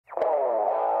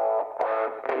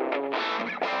Hey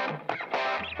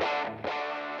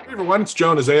everyone, it's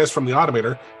Joan Isaias from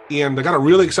the-automator, and I got a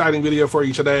really exciting video for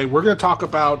you today. We're going to talk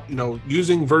about,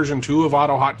 using version 2 of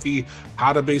AutoHotkey,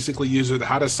 how to basically use it,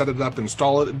 how to set it up,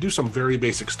 install it, and do some very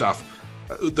basic stuff.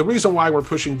 The reason why we're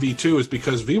pushing V2 is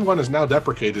because V1 is now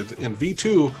deprecated, and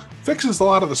V2 fixes a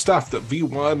lot of the stuff that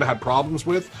V1 had problems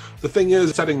with. The thing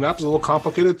is, setting it up is a little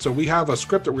complicated, so we have a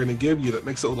script that we're going to give you that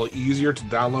makes it a little easier to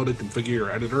download and configure your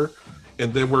editor.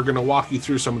 And then we're going to walk you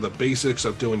through some of the basics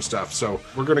of doing stuff. So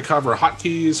we're going to cover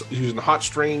hotkeys, using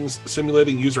Hotstrings,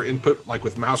 simulating user input, like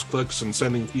with mouse clicks and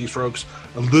sending keystrokes,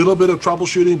 a little bit of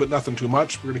troubleshooting, but nothing too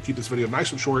much. We're going to keep this video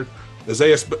nice and short.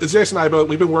 Isaias and I both,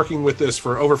 we've been working with this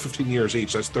for over 15 years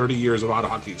each. That's 30 years of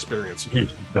AutoHotkey experience.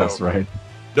 That's right.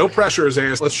 No pressure,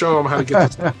 Isaias. Let's show them how to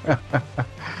get this.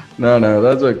 No,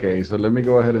 that's okay. So let me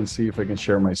go ahead and see if I can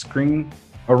share my screen.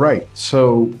 All right,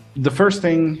 so the first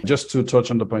thing, just to touch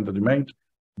on the point that you made,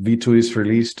 V2 is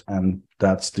released, and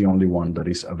that's the only one that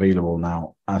is available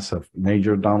now as a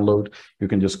major download. You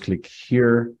can just click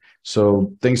here.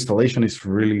 So the installation is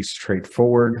really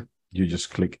straightforward. You just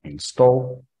click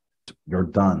install, you're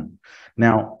done.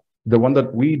 Now, the one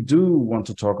that we do want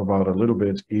to talk about a little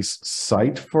bit is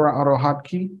site for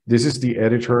AutoHotkey. This is the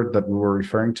editor that we were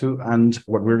referring to. And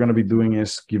what we're going to be doing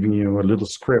is giving you a little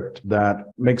script that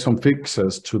makes some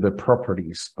fixes to the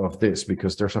properties of this,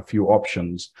 because there's a few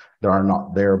options that are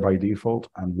not there by default.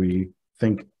 And we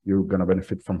think you're going to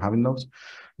benefit from having those.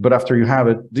 But after you have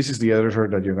it, this is the editor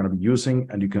that you're going to be using.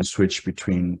 And you can switch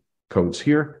between codes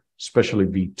here, especially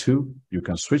V2. You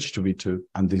can switch to V2.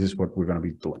 And this is what we're going to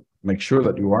be doing. Make sure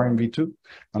that you are in V2,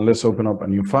 and let's open up a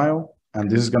new file.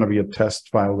 And this is going to be a test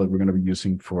file that we're going to be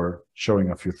using for showing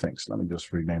a few things. Let me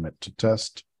just rename it to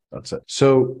test. That's it.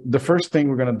 So the first thing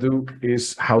we're going to do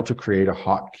is how to create a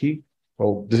hotkey.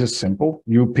 Well, this is simple.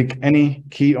 You pick any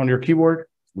key on your keyboard,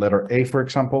 letter A, for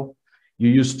example. You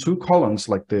use 2 colons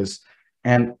like this,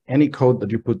 and any code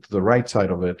that you put to the right side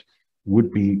of it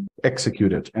would be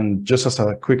executed. And just as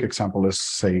a quick example, let's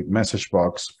say message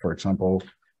box, for example.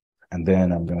 And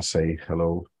then I'm going to say,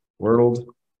 hello, world.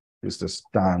 Is the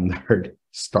standard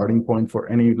starting point for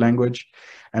any language.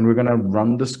 And we're going to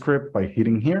run the script by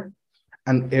hitting here.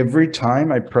 And every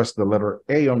time I press the letter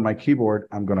A on my keyboard,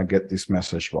 I'm going to get this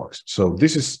message box. So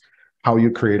this is how you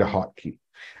create a hotkey.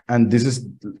 And this is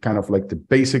kind of like the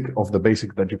basic of the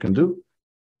basic that you can do.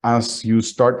 As you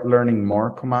start learning more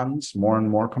commands, more and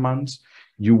more commands,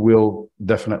 you will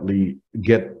definitely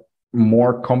get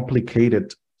more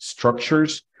complicated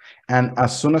structures. And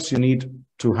as soon as you need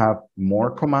to have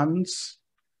more commands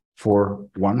for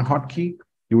one hotkey,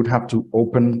 you would have to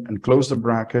open and close the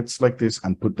brackets like this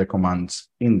and put the commands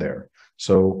in there.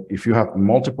 So if you have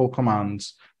multiple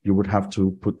commands, you would have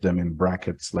to put them in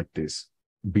brackets like this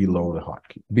below the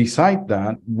hotkey. Beside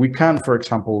that, we can, for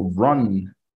example,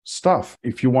 run stuff.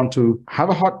 If you want to have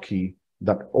a hotkey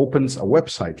that opens a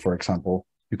website, for example,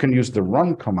 you can use the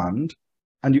run command,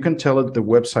 and you can tell it the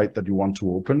website that you want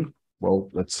to open. Well,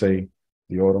 let's say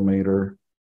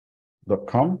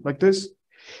the-automator.com like this.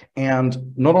 And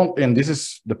this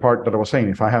is the part that I was saying,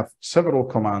 if I have several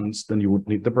commands, then you would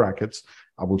need the brackets.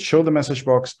 I will show the message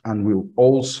box and we'll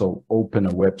also open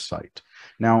a website.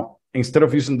 Now, instead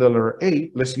of using the letter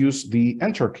A, let's use the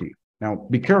enter key. Now,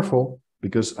 be careful,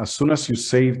 because as soon as you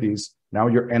save this, now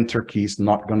your enter key is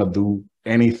not going to do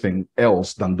anything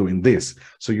else than doing this.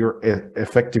 So you're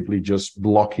effectively just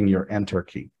blocking your enter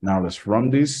key. Now let's run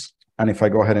this. And if I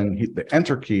go ahead and hit the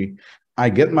enter key, I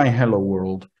get my hello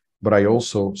world, but I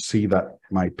also see that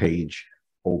my page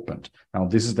opened. Now,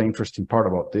 this is the interesting part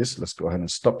about this. Let's go ahead and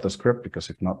stop the script,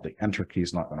 because if not, the enter key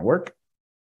is not going to work.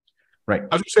 Right.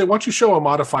 I was going to say, why don't you show a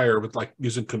modifier with like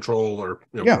using control or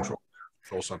control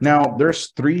something. Now,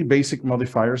 there's 3 basic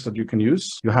modifiers that you can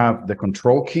use. You have the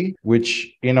control key,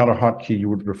 which in AutoHotkey, you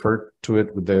would refer to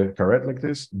it with the caret like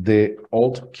this. The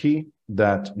alt key,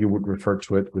 that you would refer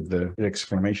to it with the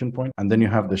exclamation point. And then you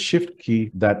have the shift key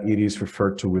that it is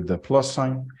referred to with the plus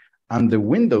sign, and the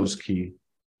Windows key,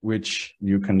 which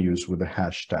you can use with the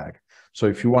hashtag. So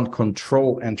if you want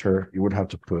control enter, you would have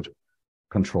to put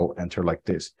control enter like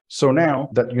this. So now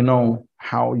that you know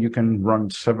how you can run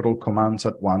several commands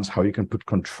at once, how you can put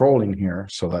control in here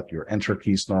so that your enter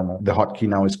key is normal, the hotkey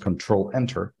now is control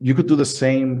enter. You could do the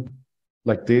same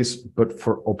like this, but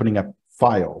for opening a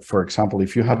file. For example,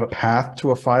 if you have a path to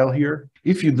a file here,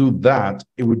 if you do that,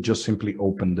 it would just simply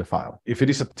open the file. If it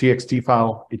is a TXT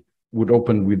file, it would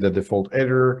open with the default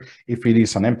editor. If it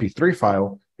is an MP3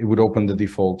 file, it would open the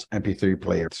default MP3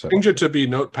 player. So change it to be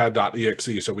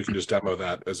notepad.exe so we can just demo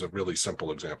that as a really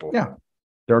simple example. Yeah.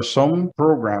 There are some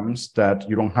programs that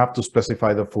you don't have to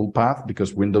specify the full path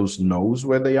because Windows knows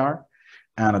where they are.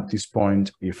 And at this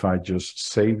point, if I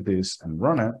just save this and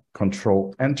run it,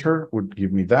 Control Enter would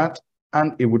give me that.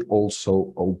 And it would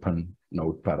also open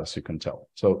Notepad, as you can tell.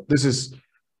 So this is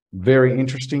very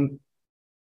interesting.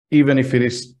 Even if it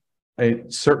is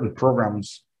certain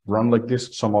programs run like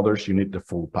this, some others you need the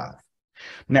full path.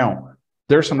 Now,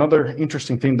 there's another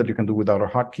interesting thing that you can do with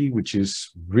AutoHotkey, which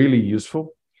is really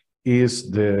useful, is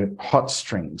the hot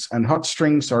strings. And hot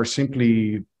strings are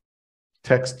simply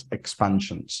text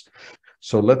expansions.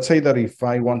 So let's say that if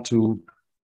I want to,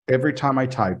 every time I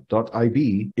type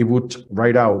 .ib, it would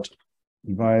write out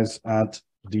device at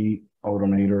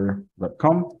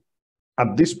the-automator.com.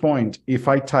 At this point, if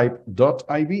I type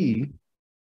 .ib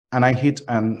and I hit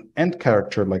an end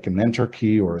character like an enter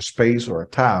key or a space or a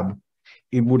tab,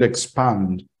 it would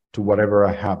expand to whatever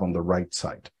I have on the right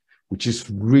side, which is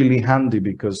really handy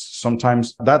because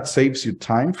sometimes that saves you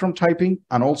time from typing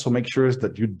and also make sure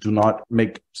that you do not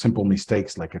make simple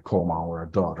mistakes like a comma or a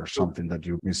dot or something that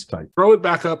you mistype. Throw it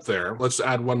back up there. Let's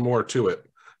add one more to it.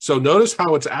 So notice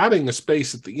how it's adding a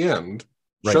space at the end.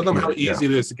 Right. Show them here, how easy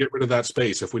it is to get rid of that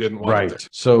space if we didn't want it. Right.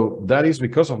 So that is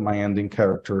because of my ending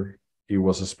character. It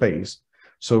was a space.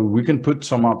 So we can put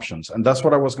some options. And that's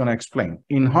what I was going to explain.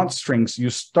 In hot strings, you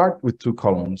start with 2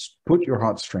 columns, put your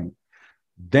hot string,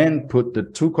 then put the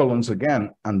 2 columns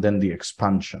again, and then the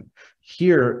expansion.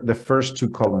 Here, the first 2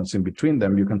 columns in between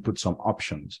them, you can put some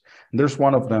options. And there's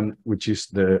one of them, which is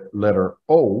the letter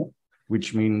O,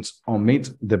 which means omit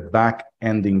the back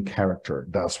ending character.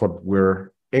 That's what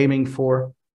we're aiming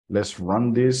for. Let's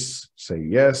run this, say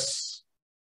yes.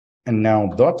 And now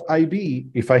 .ib,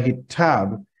 if I hit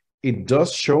tab, it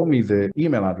does show me the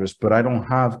email address, but I don't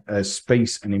have a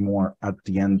space anymore at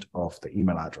the end of the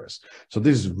email address. So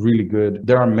this is really good.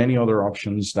 There are many other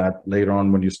options that later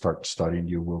on when you start studying,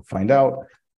 you will find out.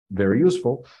 Very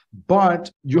useful.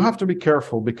 But you have to be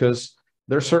careful because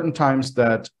there are certain times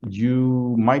that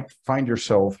you might find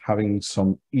yourself having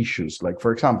some issues. Like,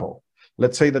 for example,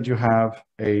 let's say that you have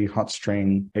a hot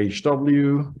string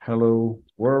HW, hello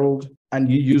world, and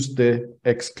you use the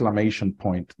exclamation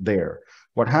point there.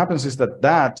 What happens is that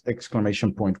that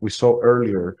exclamation point, we saw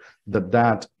earlier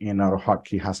that in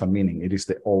AutoHotkey has a meaning. It is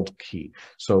the Alt key.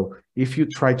 So if you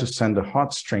try to send a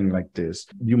hot string like this,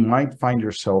 you might find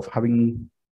yourself having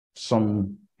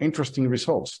some interesting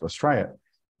results. Let's try it.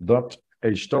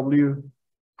 .hw,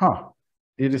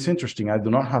 it is interesting. I do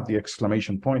not have the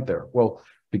exclamation point there. Well,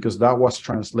 because that was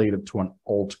translated to an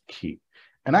Alt key.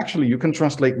 And actually, you can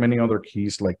translate many other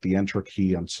keys like the Enter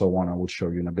key and so on. I will show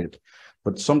you in a bit.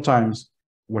 But sometimes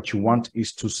what you want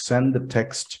is to send the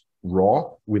text raw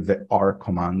with the R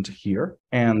command here.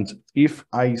 And if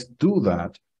I do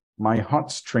that, my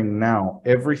hot string now,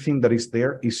 everything that is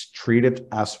there is treated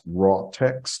as raw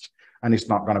text and it's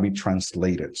not going to be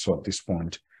translated. So at this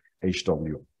point,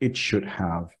 HW, it should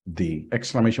have the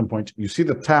exclamation point. You see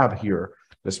the tab here.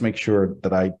 Let's make sure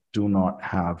that I do not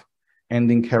have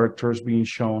ending characters being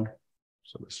shown.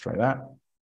 So let's try that.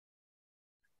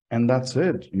 And that's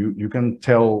it. You can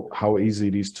tell how easy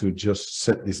it is to just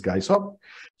set these guys up.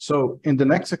 So in the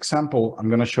next example, I'm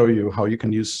going to show you how you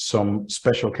can use some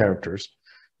special characters.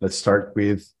 Let's start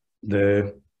with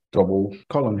the double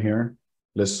column here.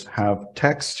 Let's have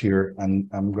text here. And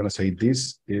I'm going to say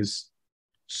this is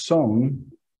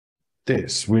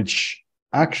this, which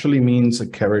actually means a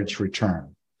carriage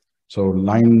return. So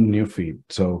line new feed.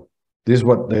 So this is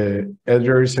what the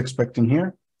editor is expecting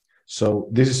here. So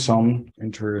this is some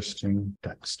interesting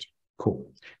text. Cool.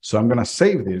 So I'm going to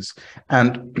save this.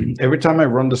 And every time I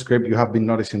run the script, you have been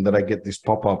noticing that I get this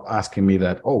pop-up asking me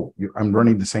that, oh, I'm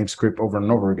running the same script over and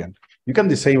over again. You can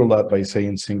disable that by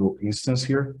saying single instance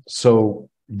here. So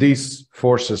this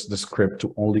forces the script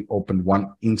to only open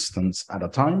one instance at a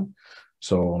time.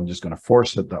 So I'm just going to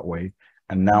force it that way.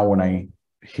 And now when I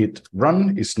hit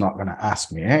run, it's not going to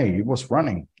ask me, hey, it was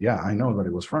running. Yeah, I know that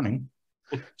it was running.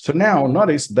 So now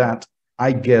notice that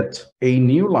I get a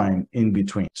new line in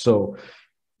between. So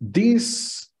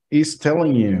this is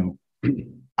telling you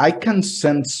I can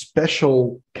send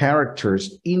special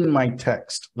characters in my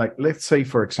text. Like let's say,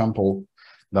 for example,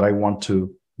 that I want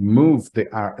to move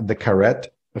the caret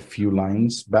a few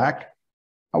lines back.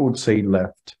 I would say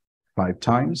left 5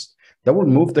 times. That will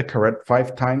move the caret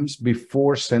 5 times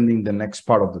before sending the next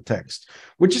part of the text,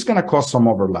 which is going to cause some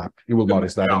overlap. You will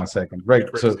notice that in a second, right?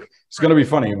 So it's going to be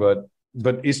funny, but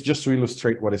it's just to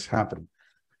illustrate what is happening.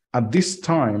 At this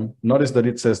time, notice that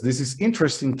it says, this is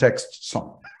interesting text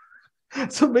some.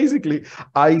 So basically,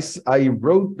 I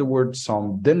wrote the word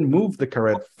some, then moved the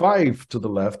caret 5 to the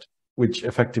left, which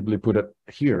effectively put it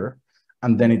here,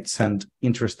 and then it sent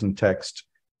interesting text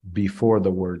before the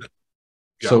word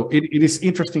Yeah. So it is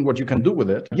interesting what you can do with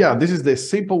it. Yeah, this is the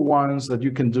simple ones that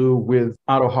you can do with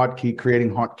AutoHotkey,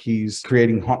 creating hotkeys,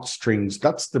 creating hot strings.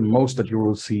 That's the most that you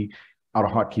will see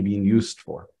AutoHotkey being used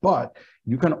for. But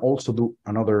you can also do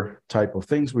another type of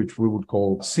things, which we would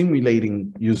call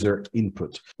simulating user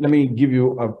input. Let me give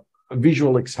you a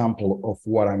visual example of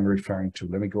what I'm referring to.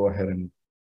 Let me go ahead and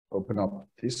open up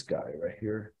this guy right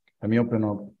here. Let me open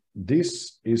up.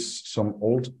 This is some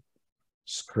old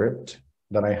script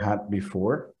that I had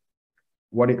before.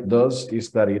 What it does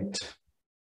is that it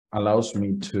allows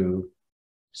me to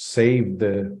save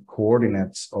the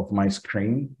coordinates of my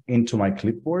screen into my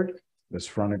clipboard.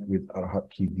 Let's run it with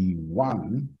AutoHotkey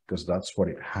V1 because that's what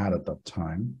it had at that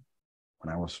time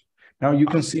when I was. Now you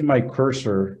can see my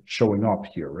cursor showing up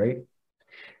here, right?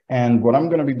 And what I'm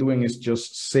going to be doing is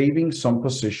just saving some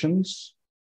positions.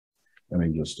 Let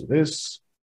me just do this.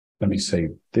 Let me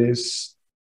save this,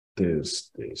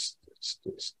 this,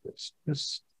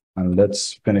 and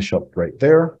let's finish up right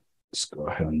there. Let's go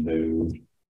ahead and do.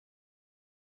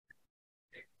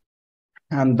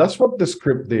 And that's what the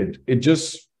script did. It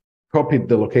just copied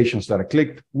the locations that I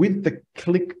clicked with the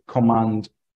click command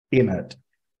in it.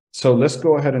 So let's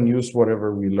go ahead and use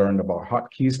whatever we learned about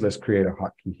hotkeys. Let's create a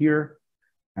hotkey here.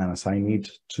 And as I need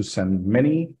to send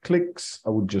many clicks, I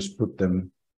would just put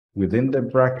them within the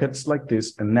brackets like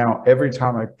this. And now every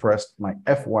time I pressed my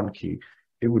F1 key,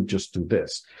 it would just do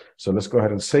this. So let's go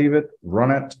ahead and save it,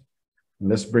 run it.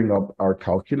 Let's bring up our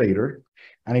calculator.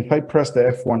 And if I press the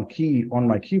F1 key on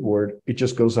my keyboard, it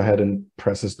just goes ahead and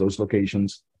presses those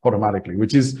locations automatically,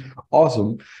 which is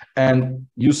awesome. And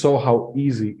you saw how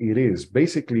easy it is.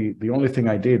 Basically, the only thing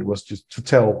I did was just to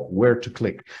tell where to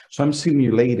click. So I'm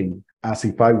simulating as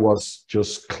if I was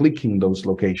just clicking those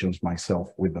locations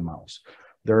myself with the mouse.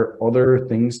 There are other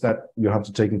things that you have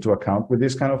to take into account with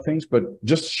these kind of things, but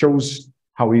just shows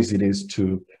how easy it is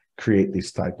to create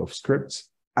this type of scripts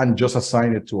and just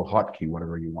assign it to a hotkey,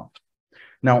 whatever you want.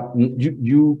 Now,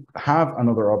 you have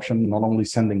another option, not only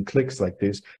sending clicks like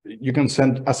this, you can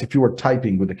send as if you were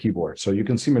typing with the keyboard. So you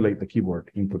can simulate the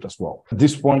keyboard input as well. At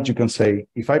this point, you can say,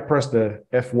 if I press the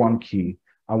F1 key,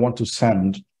 I want to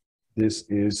send,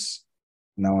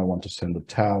 now I want to send a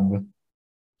tab,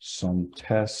 some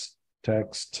text,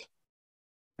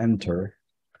 enter.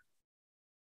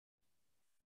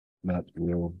 That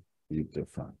will be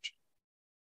different.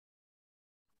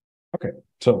 Okay,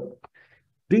 so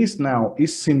this now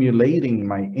is simulating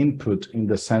my input in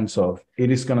the sense of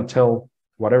it is going to tell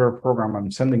whatever program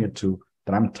I'm sending it to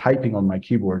that I'm typing on my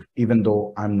keyboard, even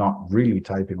though I'm not really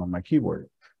typing on my keyboard.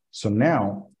 So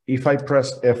now, if I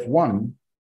press F1,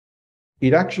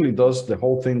 it actually does the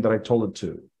whole thing that I told it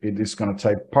to. It is going to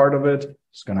type part of it.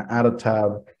 It's going to add a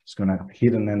tab. It's going to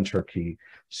hit an enter key.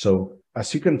 So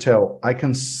as you can tell, I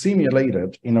can simulate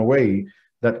it in a way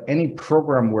that any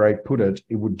program where I put it,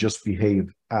 it would just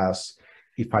behave as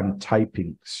if I'm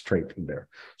typing straight in there.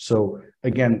 So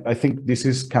again, I think this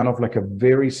is kind of like a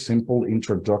very simple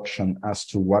introduction as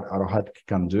to what AutoHotkey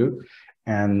can do.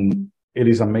 And it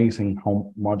is amazing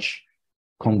how much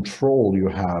control you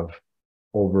have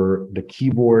over the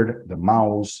keyboard, the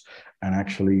mouse, and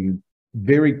actually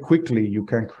very quickly you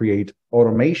can create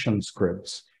automation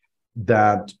scripts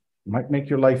that might make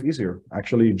your life easier.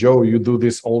 Actually, Joe, you do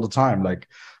this all the time. Like,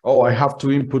 oh, I have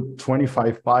to input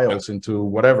 25 files into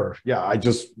whatever. Yeah, I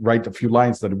just write a few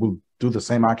lines that will do the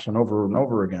same action over and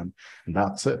over again. And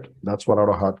that's it. That's what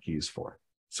AutoHotkey is for.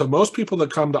 So most people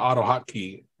that come to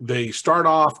AutoHotkey, they start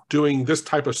off doing this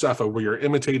type of stuff where you're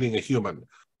imitating a human.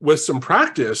 With some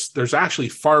practice, there's actually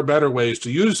far better ways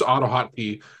to use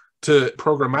AutoHotkey to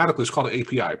programmatically, it's called an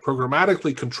API,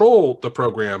 programmatically control the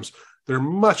programs. They're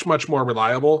much, much more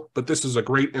reliable, but this is a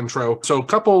great intro. So a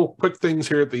couple quick things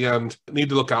here at the end need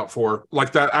to look out for.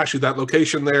 Like that, actually that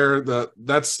location there,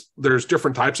 there's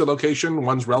different types of location.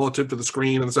 One's relative to the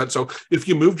screen and such. So if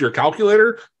you moved your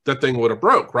calculator, that thing would have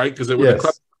broke, right? Because it would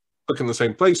have click in the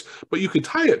same place, but you could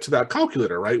tie it to that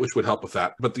calculator, right? Which would help with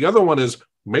that. But the other one is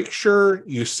make sure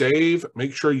you save,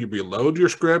 make sure you reload your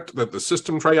script, that the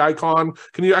system tray icon.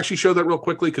 Can you actually show that real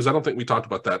quickly? Because I don't think we talked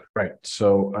about that. Right.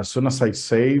 So as soon as I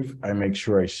save, I make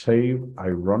sure I save, I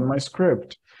run my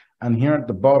script. And here at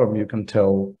the bottom, you can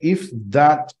tell if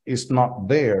that is not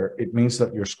there, it means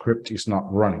that your script is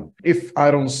not running. If I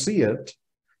don't see it,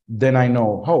 then I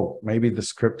know, oh, maybe the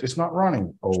script is not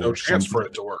running. There's no chance for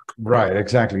it to work. Right,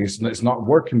 exactly. It's not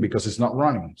working because it's not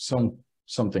running. Some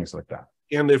things like that.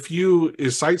 And if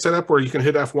is site set up where you can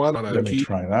hit F1 on a key? Let me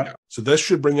try that. Yeah. So this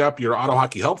should bring up your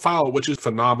AutoHotkey help file, which is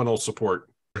phenomenal support.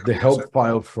 The help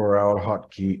file for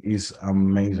AutoHotkey is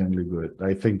amazingly good.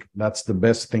 I think that's the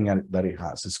best thing that it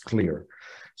has. It's clear,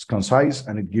 it's concise,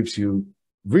 and it gives you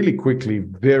really quickly,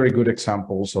 very good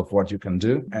examples of what you can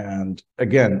do. And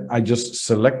again, I just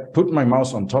put my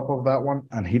mouse on top of that one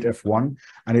and hit F1,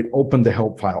 and it opened the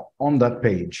help file on that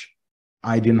page.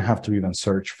 I didn't have to even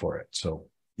search for it. So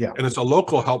yeah. And it's a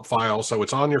local help file, so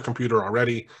it's on your computer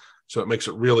already. So it makes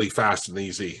it really fast and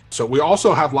easy. So we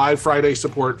also have live Friday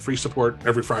support, free support.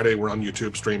 Every Friday we're on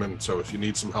YouTube streaming. So if you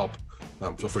need some help,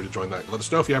 feel free to join that. Let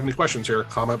us know if you have any questions here,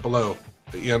 comment below.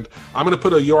 And I'm going to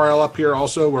put a URL up here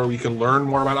also where you can learn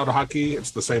more about AutoHotkey.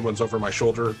 It's the same ones over my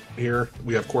shoulder here.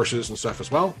 We have courses and stuff as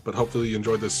well, but hopefully you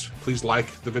enjoyed this. Please like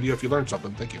the video if you learned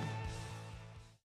something. Thank you.